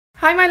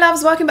Hi my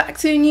loves, welcome back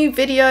to a new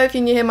video. If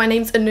you're new here, my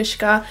name's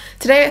Anushka.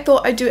 Today I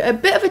thought I'd do a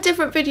bit of a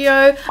different video.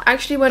 I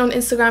actually went on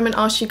Instagram and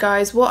asked you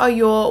guys what are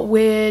your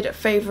weird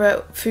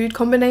favourite food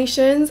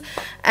combinations,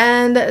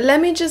 and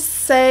let me just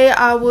say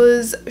I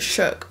was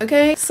shook,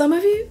 okay? Some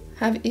of you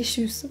have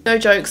issues. No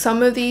joke,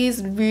 some of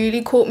these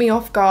really caught me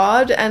off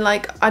guard, and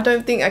like I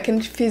don't think I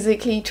can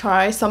physically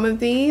try some of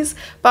these,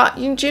 but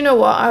do you know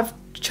what? I've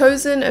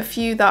chosen a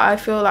few that I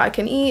feel like I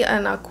can eat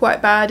and are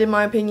quite bad in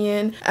my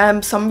opinion.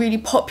 Some really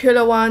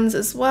popular ones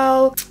as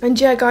well. And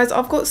yeah guys,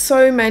 I've got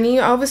so many.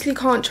 I obviously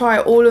can't try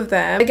all of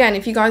them. Again,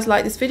 if you guys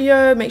like this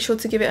video, make sure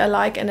to give it a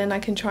like and then I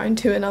can try and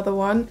do another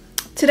one.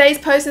 Today's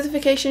post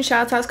notification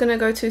shout out is going to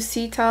go to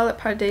Cital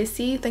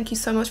Pardesi. Thank you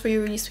so much for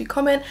your really sweet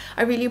comment.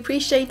 I really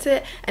appreciate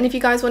it. And if you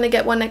guys want to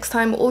get one next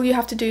time, all you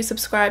have to do is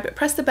subscribe,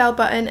 press the bell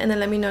button, and then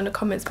let me know in the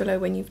comments below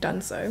when you've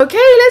done so.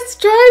 Okay, let's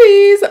try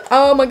these.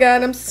 Oh my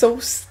god, I'm so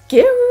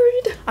scared.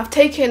 I've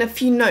taken a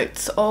few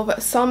notes of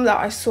some that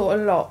I saw a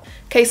lot.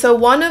 Okay, so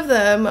one of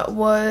them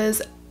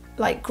was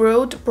like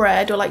grilled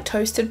bread or like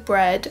toasted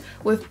bread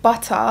with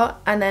butter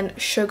and then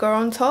sugar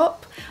on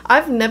top.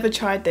 I've never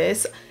tried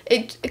this.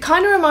 It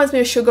kind of reminds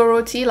me of sugar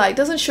roti. Like,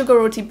 doesn't sugar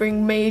roti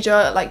bring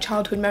major like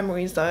childhood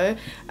memories though?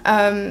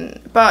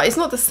 But it's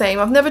not the same.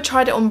 I've never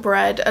tried it on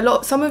bread.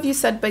 Some of you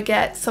said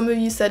baguette, some of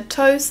you said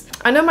toast.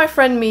 I know my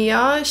friend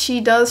Mia,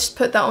 she does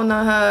put that on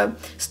her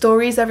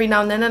stories every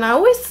now and then, and I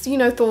always, you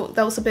know, thought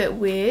that was a bit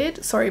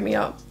weird. Sorry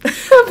Mia.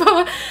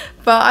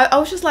 but I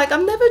was just like,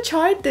 I've never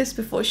tried this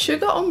before.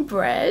 Sugar on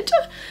bread.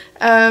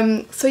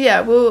 So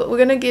yeah, we're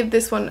gonna give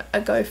this one a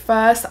go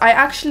first. I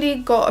actually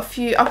got a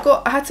few.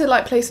 I had to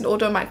like place an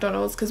order at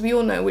McDonald's because we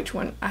all know which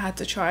one I had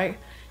to try.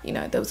 You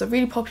know, there was a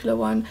really popular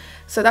one,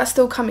 so that's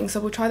still coming,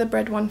 so we'll try the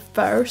bread one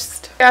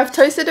first. I've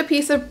toasted a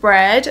piece of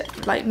bread,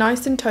 like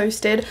nice and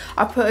toasted.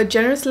 I put a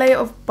generous layer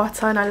of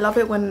butter, and I love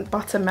it when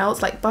butter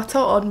melts. Like butter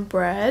on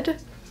bread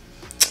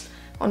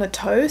on a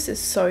toast is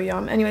so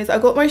yum. Anyways, I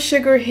got my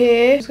sugar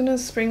here. I'm just gonna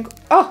sprinkle.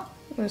 Oh,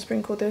 I'm gonna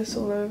sprinkle this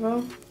all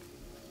over.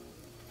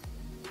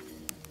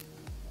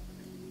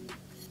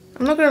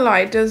 I'm not gonna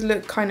lie, it does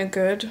look kind of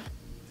good.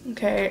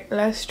 Okay,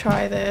 let's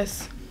try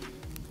this.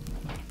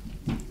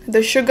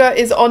 The sugar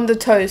is on the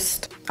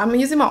toast. I'm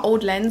using my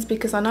old lens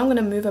because I know I'm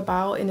gonna move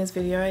about in this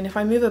video, and if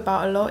I move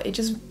about a lot, it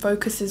just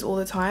focuses all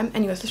the time.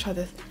 Anyways, let's try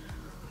this.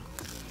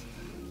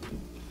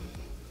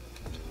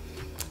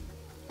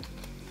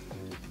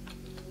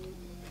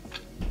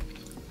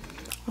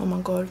 Oh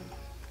my god.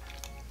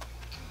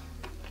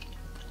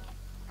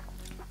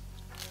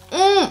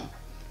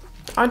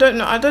 I don't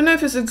know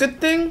if it's a good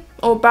thing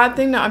or bad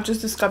thing that I've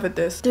just discovered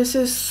this. This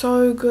is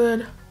so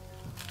good.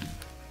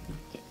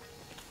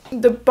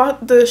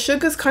 The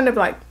sugar's kind of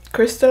like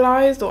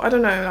crystallized, or I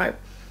don't know, like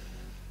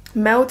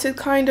melted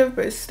kind of,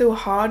 but it's still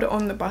hard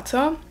on the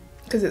butter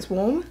because it's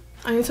warm.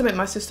 I need to make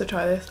my sister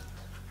try this.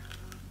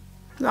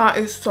 That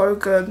is so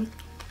good.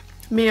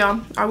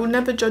 Mia, I will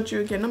never judge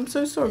you again. I'm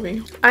so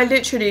sorry. I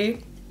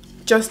literally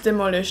just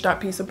demolished that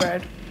piece of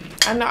bread,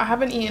 and I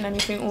haven't eaten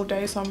anything all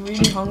day, so I'm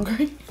really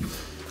hungry.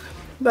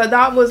 But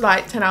that was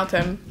like 10 out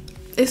of 10.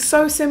 It's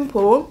so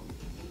simple.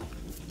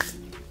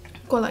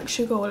 Got like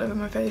sugar all over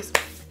my face.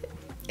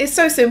 It's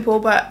so simple,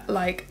 but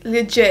like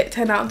legit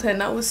 10 out of 10.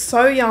 That was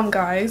so yum,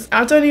 guys.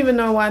 I don't even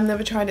know why I've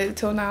never tried it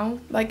till now.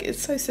 Like, it's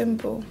so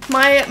simple.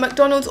 My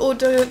McDonald's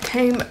order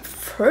came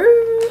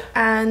through,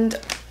 and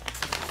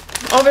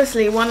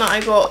obviously one that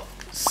I got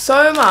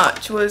so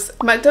much was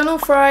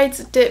McDonald's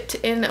fries dipped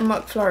in a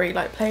McFlurry,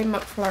 like plain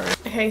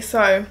McFlurry. Okay,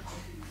 so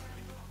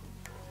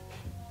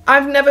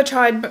I've never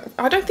tried,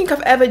 I don't think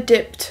I've ever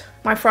dipped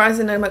my fries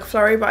in a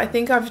McFlurry, but I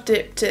think I've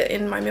dipped it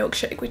in my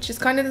milkshake, which is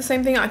kind of the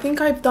same thing. I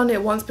think I've done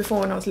it once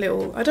before when I was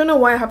little. I don't know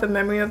why I have a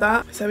memory of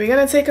that. So we're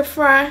gonna take a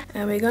fry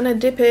and we're gonna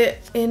dip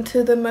it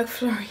into the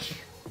McFlurry.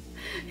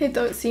 It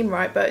don't seem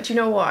right, but do you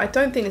know what? I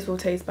don't think this will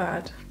taste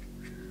bad.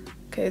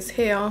 Okay, it's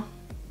here.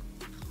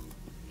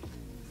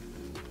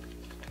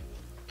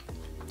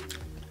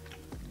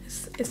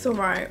 It's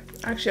alright.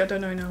 Actually, I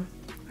don't know now.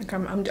 Like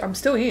I'm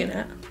still eating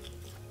it.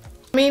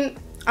 I mean,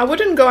 I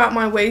wouldn't go out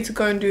my way to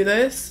go and do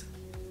this,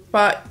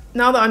 but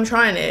now that I'm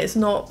trying it, it's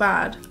not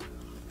bad.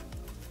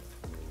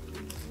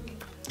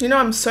 You know,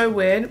 I'm so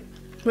weird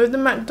with the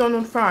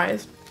McDonald's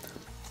fries.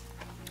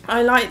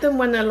 I like them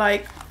when they're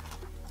like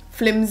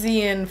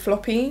flimsy and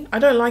floppy. I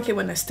don't like it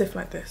when they're stiff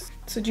like this.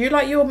 So do you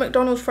like your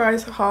McDonald's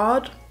fries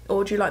hard,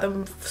 or do you like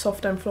them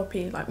soft and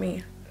floppy like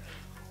me?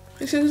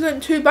 This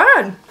isn't too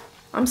bad.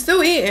 I'm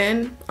still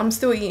eating. I'm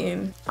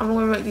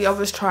gonna make the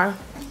others try.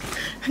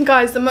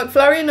 Guys, the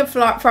McFlurry and the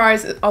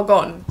fries are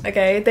gone,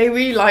 okay? They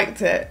really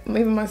liked it.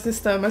 Even my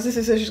sister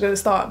said she's gonna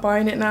start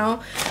buying it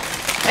now.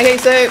 Okay,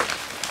 so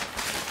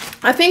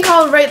I think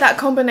I'll rate that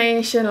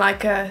combination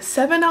like a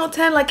 7 out of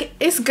 10. Like,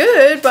 it's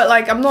good, but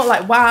like I'm not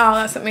like, wow,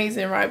 that's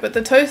amazing, right? But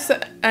the toast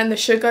and the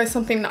sugar is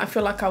something that I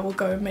feel like I will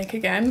go and make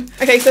again.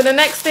 Okay, so the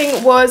next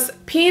thing was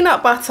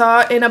peanut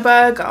butter in a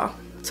burger.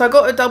 So I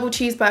got a double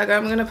cheeseburger.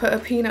 I'm gonna put a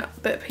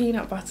bit of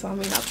peanut butter. I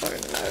mean,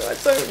 I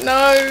don't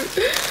know.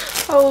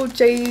 Oh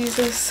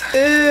Jesus.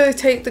 Ugh,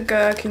 take the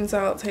gherkins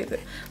out.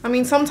 I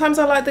mean, sometimes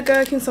I like the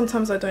gherkins,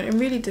 sometimes I don't. It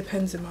really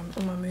depends on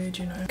my mood,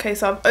 you know. Okay,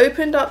 so I've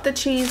opened up the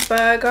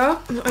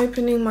cheeseburger. I'm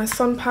opening my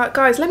Sun-Pat.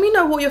 Guys, let me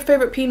know what your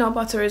favorite peanut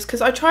butter is,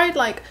 because I tried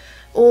like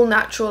all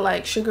natural,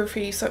 like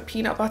sugar-free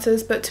peanut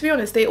butters, but to be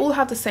honest, they all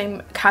have the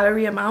same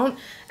calorie amount,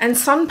 and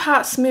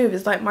Sun-Pat Smooth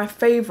is like my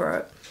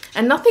favorite,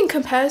 and nothing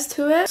compares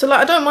to it. So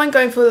like, I don't mind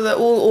going for the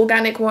all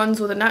organic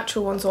ones or the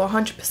natural ones or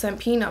 100%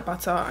 peanut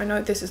butter. I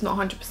know this is not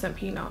 100%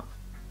 peanut,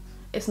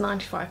 it's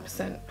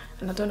 95%,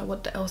 and I don't know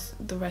what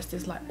the rest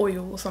is, like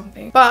oil or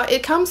something, but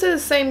it comes to the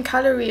same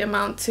calorie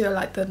amount to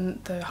like the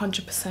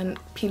 100%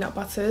 peanut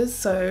butters.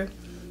 So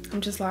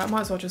I'm just like, I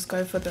might as well just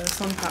go for the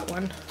Sun-Pat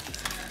one.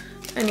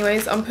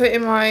 Anyways, I'm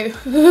putting my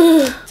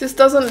this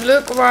doesn't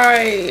look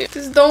right,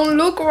 this don't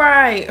look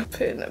right. I'm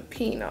putting the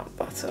peanut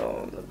butter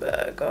on the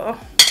burger.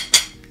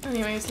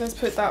 Anyways, let's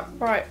put that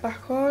right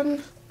back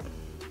on.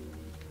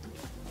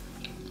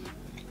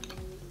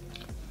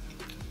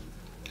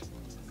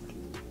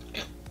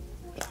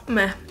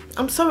 Meh.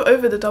 I'm so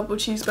over the double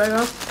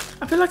cheeseburger.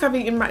 I feel like I've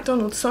eaten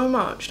McDonald's so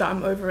much that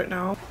I'm over it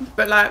now.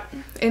 But like,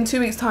 in 2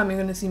 weeks time, you're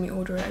gonna see me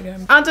order it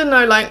again. I don't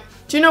know, like,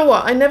 do you know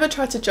what? I never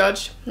try to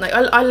judge. Like,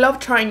 I love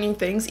trying new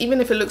things, even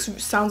if it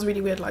sounds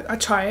really weird. Like, I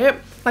try it.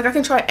 Like, I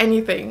can try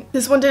anything.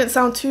 This one didn't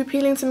sound too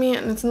appealing to me,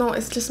 and it's not.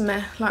 It's just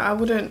meh. Like,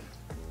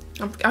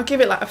 I'll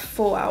give it like a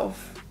 4 out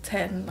of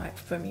 10, like,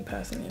 for me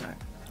personally. Like,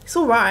 it's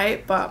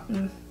alright, but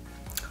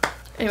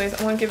anyways,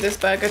 I'm gonna give this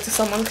burger to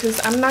someone because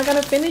I'm not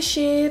gonna finish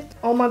it.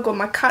 Oh my god,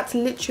 my cat's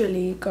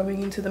literally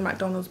going into the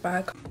McDonald's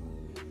bag.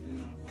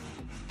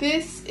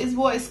 This is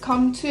what it's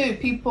come to,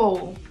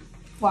 people.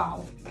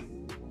 Wow.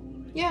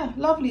 Yeah,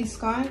 lovely,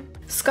 Sky.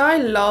 Sky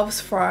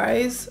loves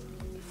fries.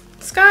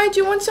 Sky, do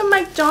you want some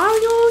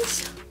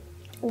McDonald's?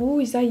 Oh,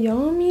 is that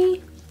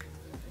yummy?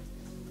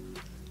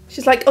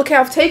 She's like, okay,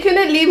 I've taken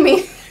it, leave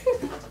me.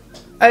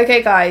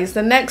 Okay, guys,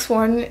 the next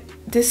one.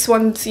 This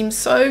one seems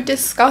so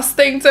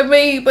disgusting to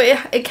me, but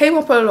it came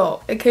up a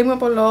lot. It came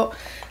up a lot,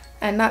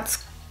 and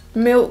that's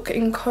milk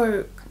in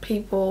Coke,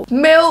 people.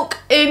 Milk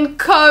in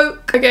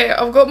Coke. Okay,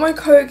 I've got my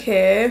Coke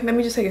here. Let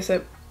me just take a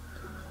sip.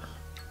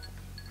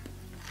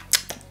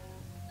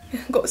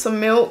 Got some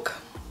milk.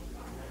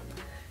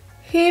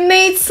 He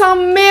needs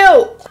some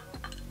milk.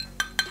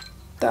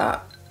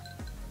 That.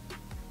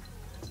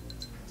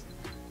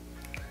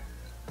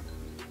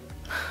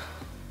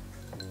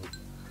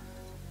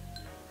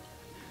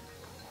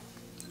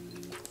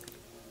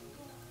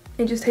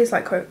 It just tastes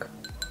like Coke.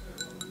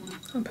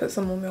 I'll put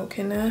some more milk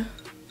in there.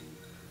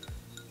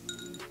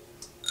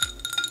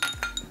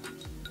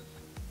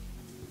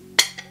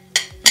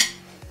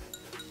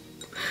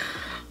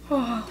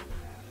 Oh.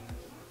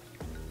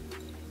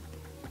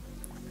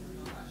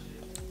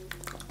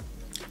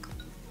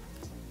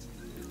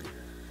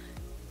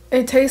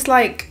 It tastes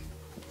like,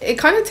 it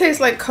kind of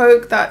tastes like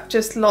Coke that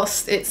just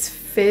lost its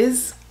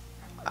fizz.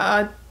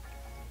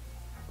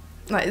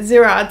 Like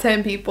 0 out of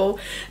 10, people.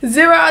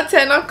 0 out of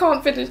 10. I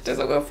can't finish this.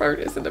 I'm gonna throw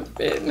this in the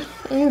bin.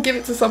 I'm gonna give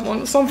it to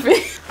someone or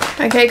something.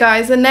 Okay,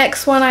 guys, the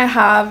next one I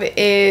have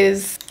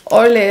is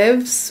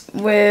olives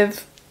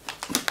with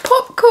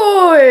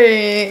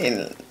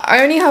popcorn.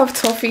 I only have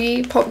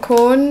toffee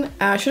popcorn.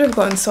 I should have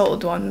gotten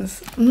salted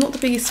ones. I'm not the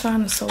biggest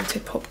fan of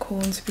salted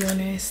popcorn, to be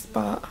honest,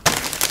 but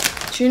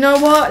do you know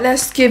what?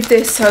 Let's give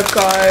this a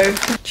go.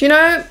 Do you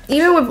know,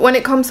 even when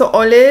it comes to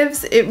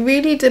olives, it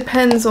really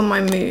depends on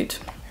my mood.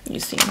 You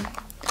see,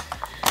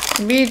 it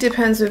really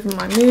depends with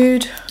my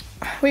mood.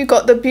 We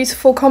got the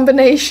beautiful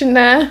combination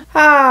there.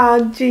 Ah,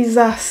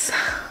 Jesus.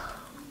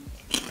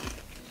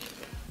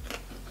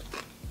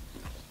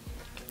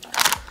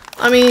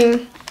 I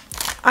mean,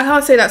 I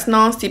can't say that's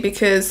nasty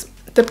because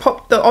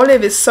the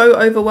olive is so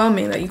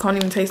overwhelming that you can't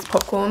even taste the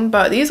popcorn,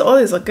 but these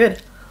olives are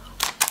good.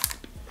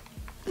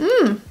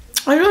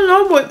 I don't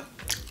know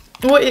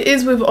what it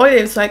is with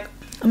olives. Like,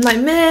 I'm like,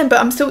 man, but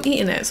I'm still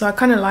eating it, so I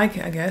kind of like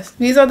it, I guess.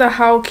 These are the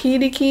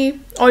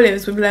Haokiriki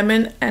olives with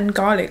lemon and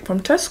garlic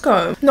from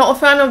Tesco. Not a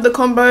fan of the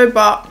combo,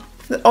 but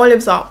the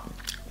olives are.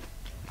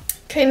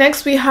 Okay,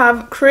 next we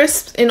have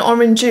crisps in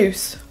orange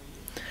juice.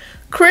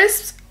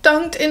 Crisps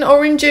dunked in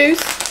orange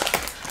juice.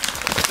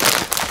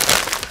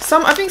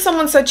 I think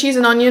someone said cheese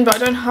and onion, but I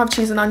don't have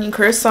cheese and onion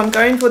crisps, so I'm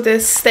going for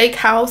this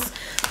Steakhouse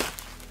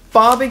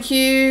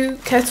barbecue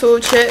kettle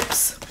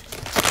chips.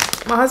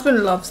 My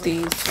husband loves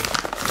these.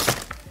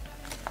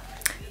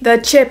 The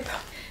chip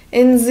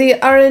in the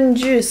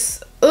orange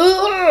juice.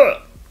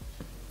 Ugh.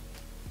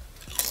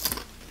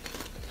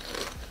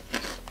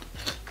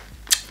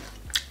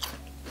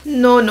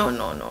 No.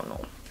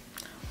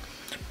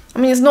 I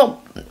mean, it's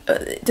not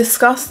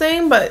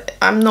disgusting, but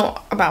I'm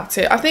not about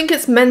it. I think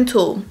it's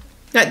mental.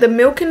 Like, the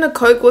milk in the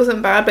Coke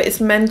wasn't bad, but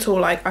it's mental.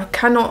 Like, I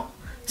cannot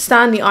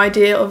stand the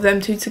idea of them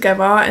two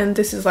together, and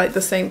this is like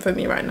the same for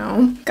me right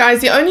now.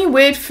 Guys, the only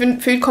weird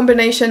food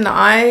combination that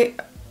I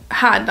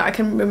had that I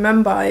can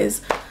remember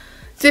is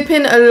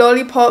dipping a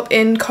lollipop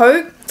in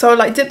Coke. So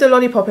like dip the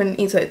lollipop and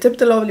eat it, dip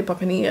the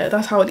lollipop and eat it.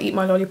 That's how I'd eat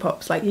my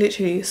lollipops, like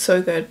literally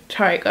so good.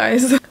 Try it,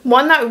 guys.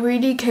 One that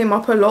really came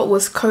up a lot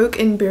was Coke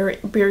in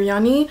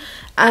biryani,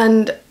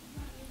 and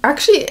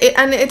actually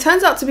it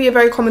turns out to be a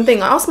very common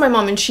thing. I asked my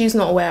mum and she's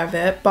not aware of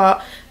it,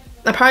 but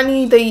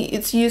apparently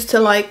it's used to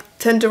like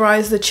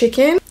tenderize the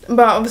chicken.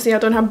 But obviously I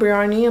don't have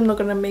biryani, I'm not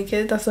gonna make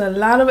it. That's a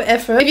lot of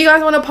effort. If you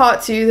guys want a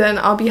part 2, then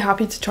I'll be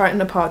happy to try it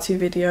in a part 2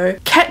 video.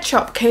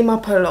 Ketchup came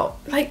up a lot.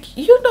 Like,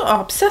 you're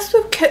not obsessed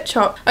with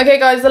ketchup. Okay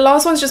guys, the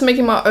last one's just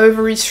making my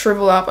ovaries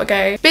shrivel up,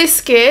 okay?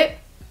 Biscuit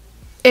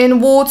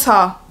in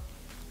water.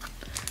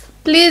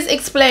 Please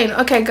explain.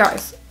 Okay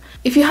guys,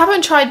 if you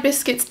haven't tried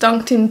biscuits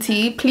dunked in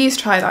tea, please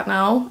try that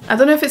now. I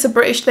don't know if it's a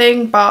British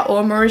thing or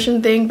a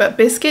Mauritian thing, but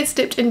biscuits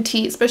dipped in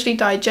tea, especially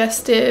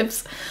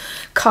digestives,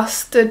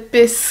 custard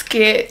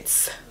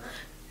biscuits,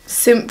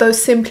 those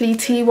Simply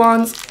Tea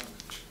ones,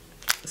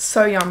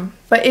 so yum.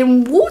 But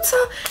in water,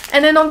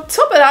 and then on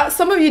top of that,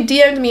 some of you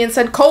DM'd me and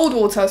said cold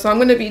water, so I'm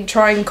gonna be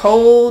trying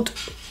cold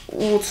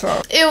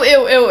water. Ew,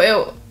 ew, ew,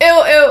 ew,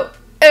 ew, ew,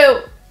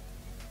 ew,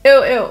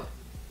 ew, ew.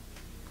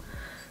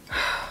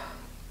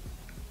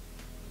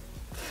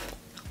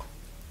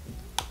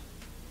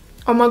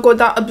 Oh my god,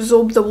 that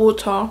absorbed the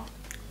water.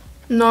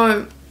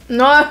 No,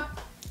 no.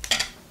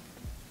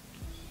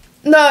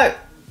 No,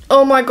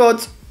 oh my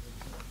god,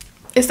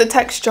 it's the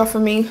texture for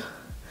me.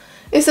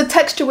 It's the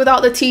texture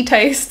without the tea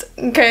taste,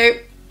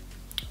 okay?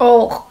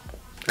 Oh,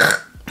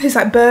 it's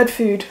like bird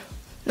food.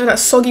 You know, that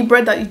soggy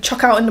bread that you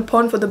chuck out in the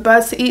pond for the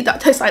birds to eat,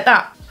 that tastes like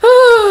that.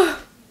 Oh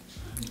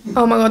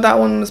my god, that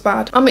one was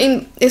bad. I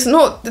mean, it's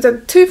not, the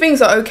two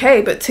things are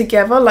okay, but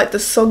together, like the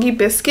soggy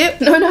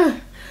biscuit,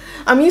 no.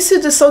 I'm used to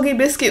the soggy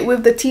biscuit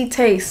with the tea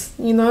taste,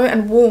 you know,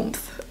 and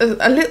warmth.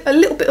 A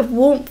little bit of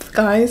warmth,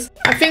 guys.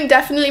 I think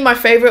definitely my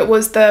favorite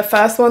was the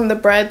first one, the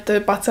bread, the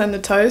butter and the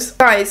toast.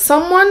 Guys,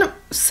 someone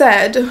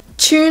said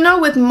tuna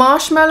with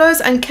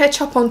marshmallows and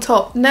ketchup on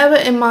top. Never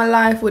in my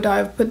life would I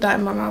have put that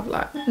in my mouth.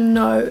 Like,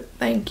 no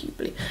thank you,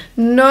 please.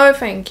 No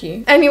thank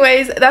you.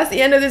 Anyways, that's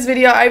the end of this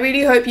video. I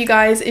really hope you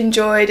guys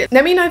enjoyed.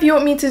 Let me know if you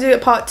want me to do a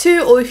part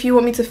 2 or if you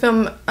want me to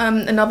film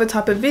another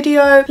type of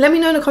video. Let me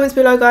know in the comments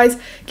below, guys.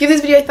 Give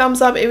this video a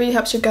thumbs up, it really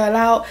helps your girl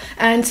out,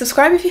 and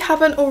subscribe if you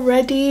haven't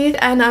already,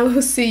 and I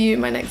will see you in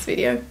my next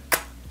video.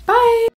 Bye.